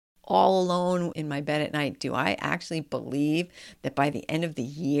all alone in my bed at night, do I actually believe that by the end of the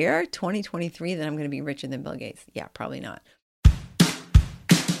year, 2023, that I'm going to be richer than Bill Gates? Yeah, probably not.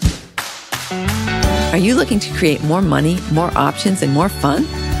 Are you looking to create more money, more options, and more fun?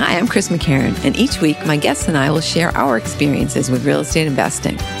 Hi, I'm Chris McCarran, and each week my guests and I will share our experiences with real estate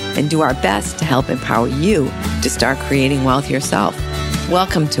investing and do our best to help empower you to start creating wealth yourself.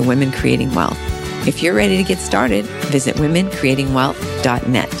 Welcome to Women Creating Wealth. If you're ready to get started, visit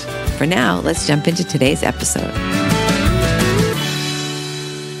womencreatingwealth.net. For now, let's jump into today's episode.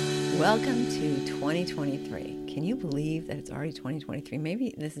 Welcome to 2023. Can you believe that it's already 2023?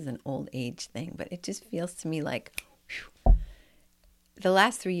 Maybe this is an old age thing, but it just feels to me like the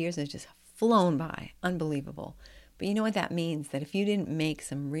last 3 years have just flown by. Unbelievable. But you know what that means? That if you didn't make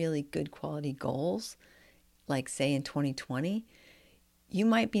some really good quality goals, like say in 2020, you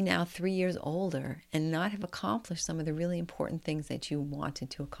might be now 3 years older and not have accomplished some of the really important things that you wanted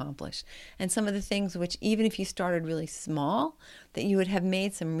to accomplish. And some of the things which, even if you started really small, that you would have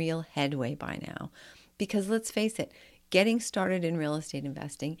made some real headway by now. Because let's face it, getting started in real estate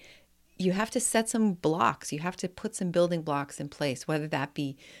investing, you have to set some blocks. You have to put some building blocks in place, whether that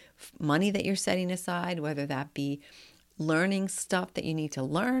be money that you're setting aside, whether that be learning stuff that you need to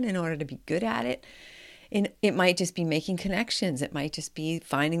learn in order to be good at it. And it might just be making connections. It might just be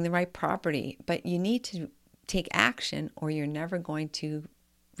finding the right property. But you need to take action or you're never going to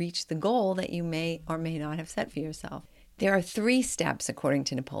reach the goal that you may or may not have set for yourself. There are 3 steps, according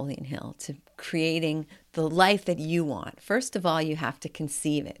to Napoleon Hill, to creating the life that you want. First of all, you have to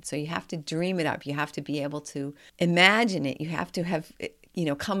conceive it. So you have to dream it up. You have to be able to imagine it. You have to have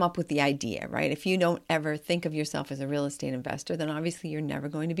come up with the idea, right? If you don't ever think of yourself as a real estate investor, then obviously you're never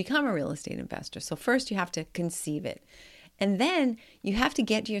going to become a real estate investor. So first you have to conceive it. And then you have to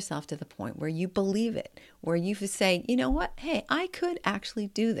get yourself to the point where you believe it, where you say, you know what? Hey, I could actually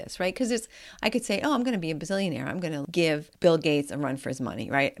do this, right? Because I could say, oh, I'm going to be a bazillionaire. I'm going to give Bill Gates a run for his money,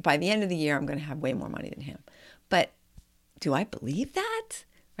 right? By the end of the year, I'm going to have way more money than him. But do I believe that,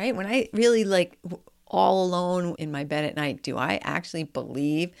 right? When I really all alone in my bed at night, do I actually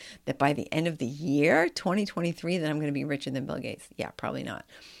believe that by the end of the year, 2023, that I'm going to be richer than Bill Gates? Yeah, probably not.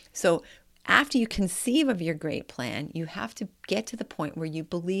 So after you conceive of your great plan, you have to get to the point where you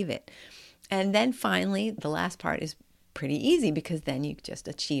believe it. And then finally, the last part is pretty easy because then you just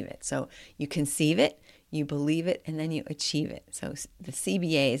achieve it. So you conceive it, you believe it, and then you achieve it. So the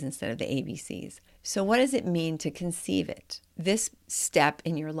CBAs instead of the ABCs. So what does it mean to conceive it? This step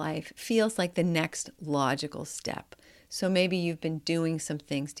in your life feels like the next logical step. So maybe you've been doing some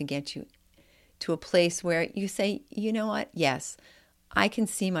things to get you to a place where you say, you know what? Yes, I can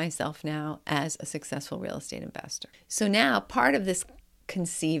see myself now as a successful real estate investor. So now part of this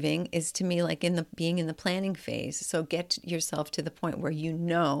conceiving is to me like being in the planning phase. So get yourself to the point where you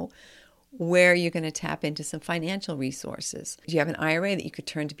know where you're going to tap into some financial resources. Do you have an IRA that you could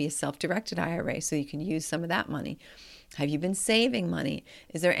turn to be a self-directed IRA so you can use some of that money? Have you been saving money?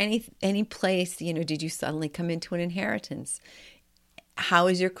 Is there any place, did you suddenly come into an inheritance? How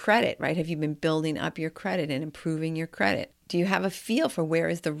is your credit, right? Have you been building up your credit and improving your credit? Do you have a feel for where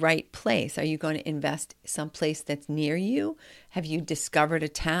is the right place? Are you going to invest someplace that's near you? Have you discovered a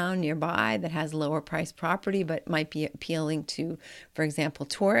town nearby that has lower priced property but might be appealing to, for example,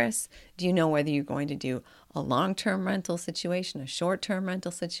 tourists? Do you know whether you're going to do a long-term rental situation, a short-term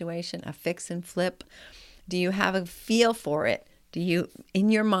rental situation, a fix and flip? Do you have a feel for it? In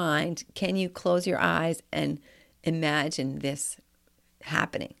your mind, can you close your eyes and imagine this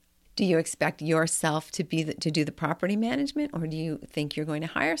happening? Do you expect yourself to do the property management, or do you think you're going to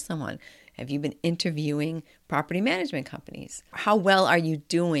hire someone? Have you been interviewing property management companies? How well are you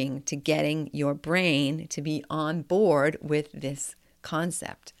doing to getting your brain to be on board with this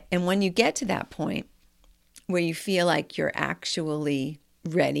concept? And when you get to that point where you feel like you're actually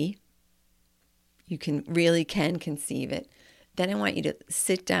ready, you can conceive it, then I want you to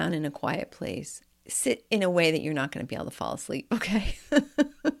sit down in a quiet place. Sit in a way that you're not going to be able to fall asleep, okay?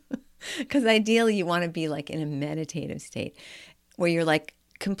 Because ideally you want to be like in a meditative state where you're like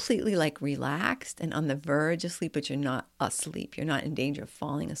completely like relaxed and on the verge of sleep, but you're not asleep. You're not in danger of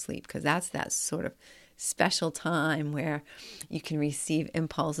falling asleep, because that's that sort of special time where you can receive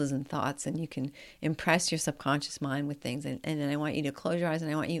impulses and thoughts and you can impress your subconscious mind with things. And then I want you to close your eyes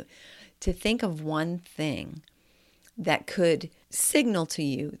and I want you to think of one thing that could signal to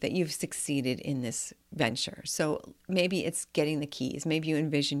you that you've succeeded in this venture. So maybe it's getting the keys. Maybe you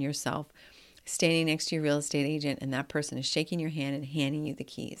envision yourself standing next to your real estate agent and that person is shaking your hand and handing you the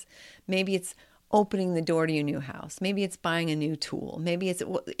keys. Maybe it's opening the door to your new house. Maybe it's buying a new tool. Maybe it's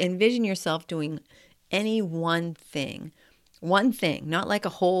envision yourself doing any one thing One thing, not like a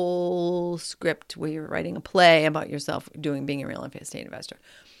whole script where you're writing a play about yourself being a real estate investor.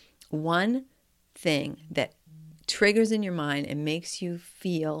 One thing that triggers in your mind and makes you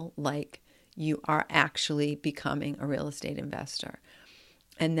feel like you are actually becoming a real estate investor.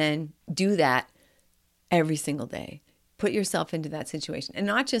 And then do that every single day. Put yourself into that situation. And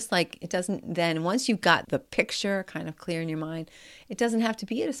not just like, it doesn't then, once you've got the picture kind of clear in your mind, it doesn't have to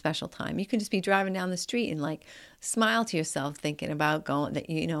be at a special time. You can just be driving down the street and like smile to yourself thinking about going that,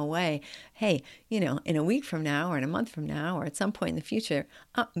 away. Hey, in a week from now or in a month from now or at some point in the future,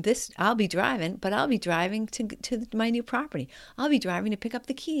 I'll be driving, but I'll be driving to my new property. I'll be driving to pick up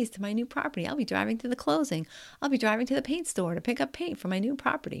the keys to my new property. I'll be driving to the closing. I'll be driving to the paint store to pick up paint for my new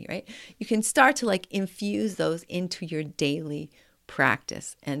property, right? You can start to like infuse those into your daily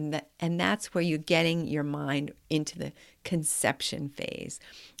practice. And that's where you're getting your mind into the conception phase,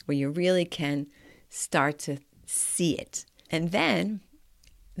 where you really can start to see it. And then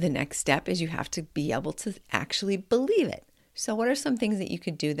the next step is you have to be able to actually believe it. So what are some things that you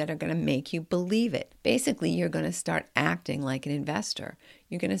could do that are going to make you believe it? Basically, you're going to start acting like an investor.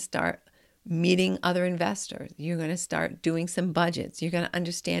 You're going to start meeting other investors. You're going to start doing some budgets. You're going to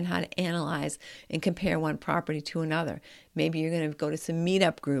understand how to analyze and compare one property to another. Maybe you're going to go to some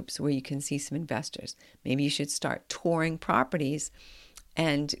meetup groups where you can see some investors. Maybe you should start touring properties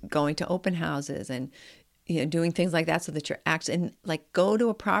and going to open houses and doing things like that so that you're actually, and like go to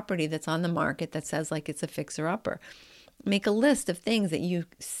a property that's on the market that says like it's a fixer-upper. Make a list of things that you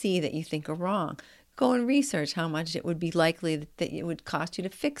see that you think are wrong. Go and research how much it would be likely that it would cost you to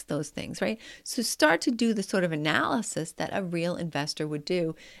fix those things, right? So start to do the sort of analysis that a real investor would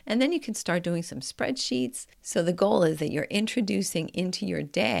do. And then you can start doing some spreadsheets. So the goal is that you're introducing into your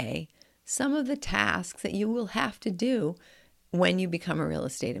day some of the tasks that you will have to do when you become a real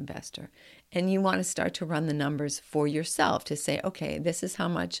estate investor. And you want to start to run the numbers for yourself to say, okay, this is how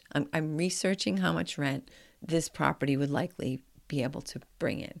much, I'm researching how much rent this property would likely be able to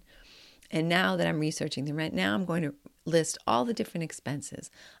bring in. And now that I'm researching the rent, now I'm going to list all the different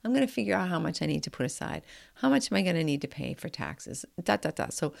expenses. I'm going to figure out how much I need to put aside. How much am I going to need to pay for taxes?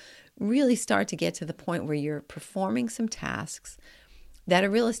 So really start to get to the point where you're performing some tasks that a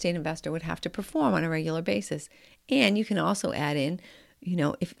real estate investor would have to perform on a regular basis. And you can also add in,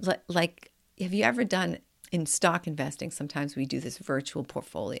 have you ever done in stock investing? Sometimes we do this virtual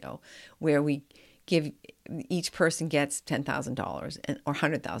portfolio where we give each person gets $10,000 or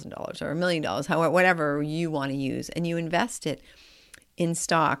 $100,000 or $1 million, however, whatever you want to use, and you invest it in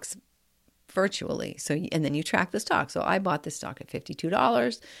stocks virtually. And then you track the stock. So I bought this stock at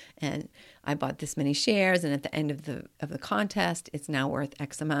 $52 and I bought this many shares. And at the end of the contest, it's now worth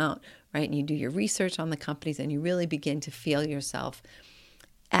X amount, right? And you do your research on the companies and you really begin to feel yourself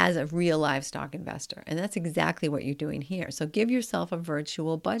as a real live stock investor. And that's exactly what you're doing here. So give yourself a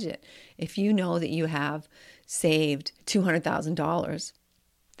virtual budget. If you know that you have saved $200,000,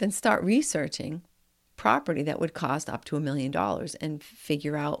 then start researching property that would cost up to $1 million and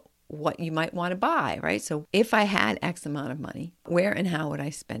figure out what you might want to buy, right? So if I had X amount of money, where and how would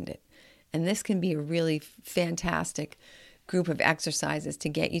I spend it? And this can be a really fantastic group of exercises to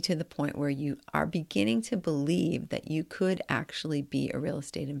get you to the point where you are beginning to believe that you could actually be a real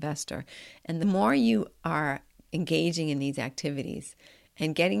estate investor. And the more you are engaging in these activities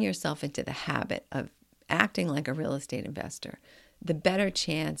and getting yourself into the habit of acting like a real estate investor, the better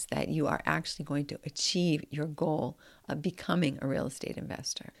chance that you are actually going to achieve your goal of becoming a real estate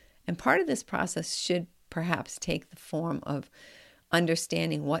investor. And part of this process should perhaps take the form of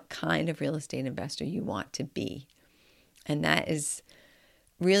understanding what kind of real estate investor you want to be. And that is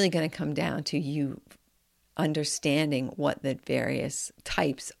really going to come down to you understanding what the various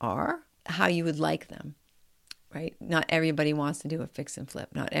types are, how you would like them, right? Not everybody wants to do a fix and flip.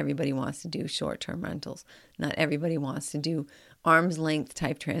 Not everybody wants to do short-term rentals. Not everybody wants to do arm's length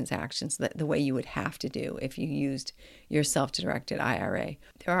type transactions the way you would have to do if you used your self-directed IRA.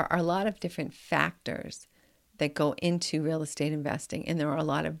 There are a lot of different factors that go into real estate investing, and there are a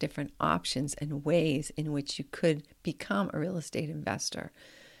lot of different options and ways in which you could become a real estate investor.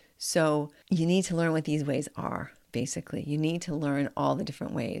 So you need to learn what these ways are, basically. You need to learn all the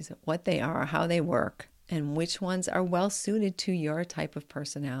different ways, what they are, how they work, and which ones are well suited to your type of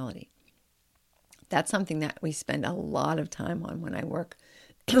personality. That's something that we spend a lot of time on when I work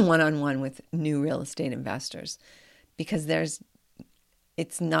one-on-one with new real estate investors, because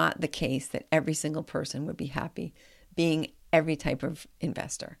it's not the case that every single person would be happy being every type of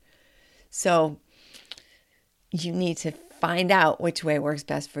investor. So you need to find out which way works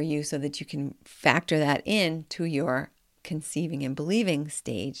best for you so that you can factor that in to your conceiving and believing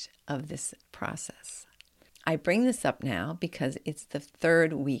stage of this process. I bring this up now because it's the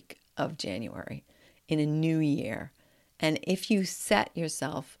third week of January in a new year. And if you set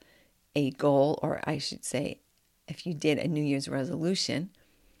yourself a goal, or I should say, if you did a New Year's resolution,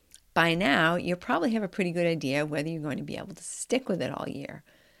 by now you probably have a pretty good idea whether you're going to be able to stick with it all year.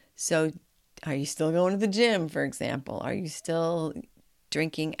 So are you still going to the gym, for example? Are you still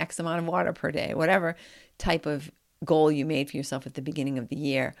drinking X amount of water per day? Whatever type of goal you made for yourself at the beginning of the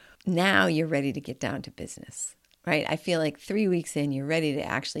year, now you're ready to get down to business, right? I feel like 3 weeks in, you're ready to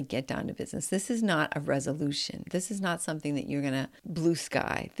actually get down to business. This is not a resolution. This is not something that you're going to blue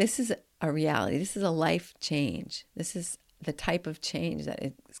sky. This is a reality. This is a life change. This is the type of change that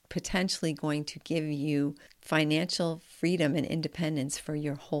is potentially going to give you financial freedom and independence for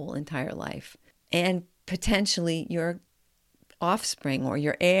your whole entire life. And potentially your offspring or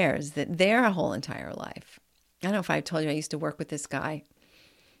your heirs, that their whole entire life. I don't know if I told you I used to work with this guy.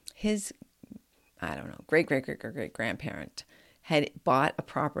 His, great-great-great-great-grandparent had bought a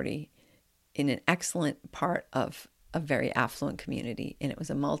property in an excellent part of a very affluent community, and it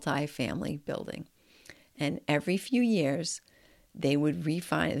was a multi-family building. And every few years, the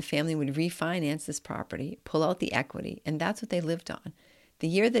family would refinance this property, pull out the equity, and that's what they lived on. The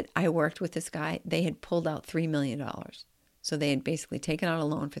year that I worked with this guy, they had pulled out $3 million. So they had basically taken out a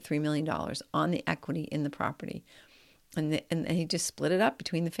loan for $3 million on the equity in the property. And he just split it up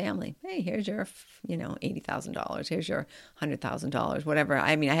between the family. Hey, here's your, $80,000. Here's your $100,000, whatever.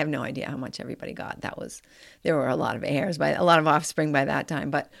 I mean, I have no idea how much everybody got. There were a lot of heirs, a lot of offspring by that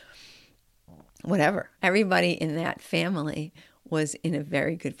time, but whatever. Everybody in that family was in a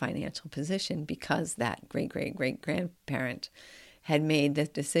very good financial position because that great-great-great-grandparent had made the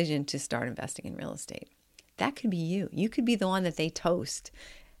decision to start investing in real estate. That could be you. You could be the one that they toast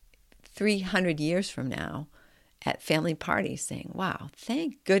 300 years from now at family parties saying, wow,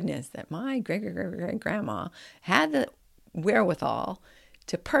 thank goodness that my great-great-great-grandma had the wherewithal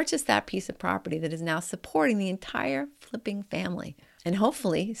to purchase that piece of property that is now supporting the entire flipping family. And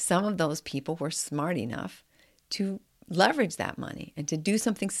hopefully some of those people were smart enough to leverage that money and to do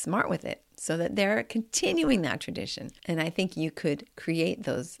something smart with it so that they're continuing that tradition. And I think you could create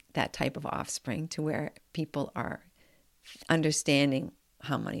that type of offspring to where people are understanding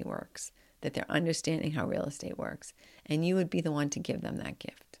how money works, that they're understanding how real estate works, and you would be the one to give them that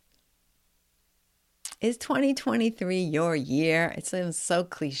gift. Is 2023 your year? It sounds so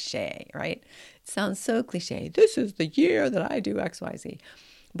cliche, right? It sounds so cliche. This is the year that I do XYZ.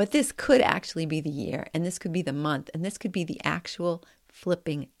 But this could actually be the year, and this could be the month, and this could be the actual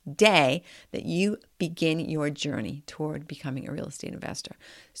flipping day that you begin your journey toward becoming a real estate investor.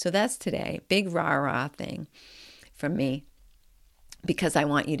 So that's today. Big rah-rah thing from me, because I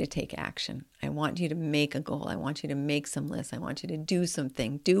want you to take action. I want you to make a goal. I want you to make some lists. I want you to do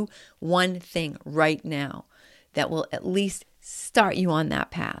something. Do one thing right now that will at least start you on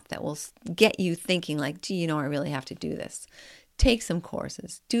that path, that will get you thinking like, gee, I really have to do this. Take some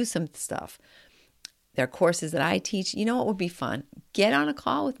courses, do some stuff. There are courses that I teach. You know what would be fun? Get on a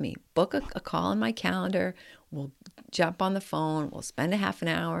call with me. Book a call in my calendar. We'll jump on the phone. We'll spend a half an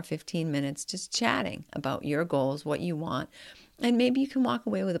hour, 15 minutes just chatting about your goals, what you want. And maybe you can walk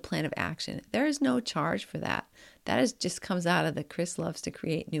away with a plan of action. There is no charge for that. That just comes out of the Chris Loves to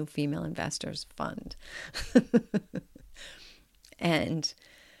Create New Female Investors Fund. And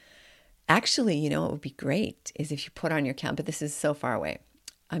actually, what would be great is if you put on your calendar, but this is so far away.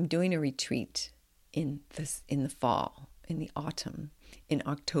 I'm doing a retreat in the fall, in the autumn, in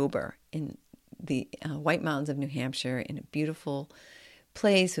October, in the White Mountains of New Hampshire, in a beautiful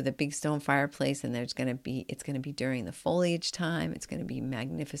place with a big stone fireplace, and it's going to be during the foliage time. It's going to be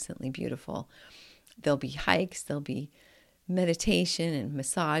magnificently beautiful. There'll be hikes, there'll be meditation and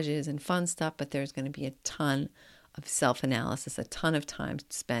massages and fun stuff, but there's going to be a ton of self-analysis, a ton of time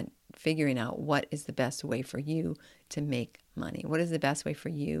spent figuring out what is the best way for you to make money. What is the best way for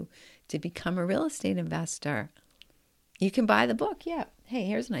you to become a real estate investor? You can buy the book. Yeah. Hey,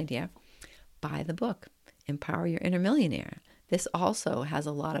 here's an idea. Buy the book. Empower Your Inner Millionaire. This also has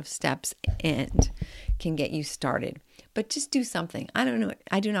a lot of steps and can get you started. But just do something. I don't know.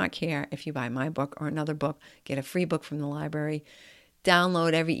 I do not care if you buy my book or another book. Get a free book from the library.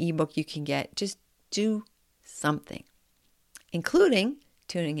 Download every ebook you can get. Just do something, including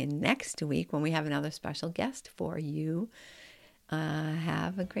tuning in next week when we have another special guest for you.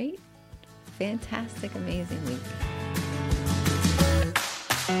 Have a great, fantastic, amazing week.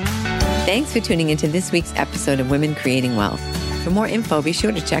 Thanks for tuning into this week's episode of Women Creating Wealth. For more info, be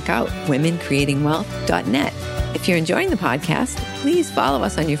sure to check out womencreatingwealth.net. If you're enjoying the podcast, please follow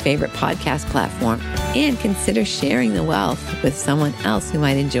us on your favorite podcast platform and consider sharing the wealth with someone else who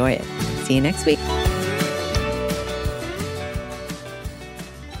might enjoy it. See you next week.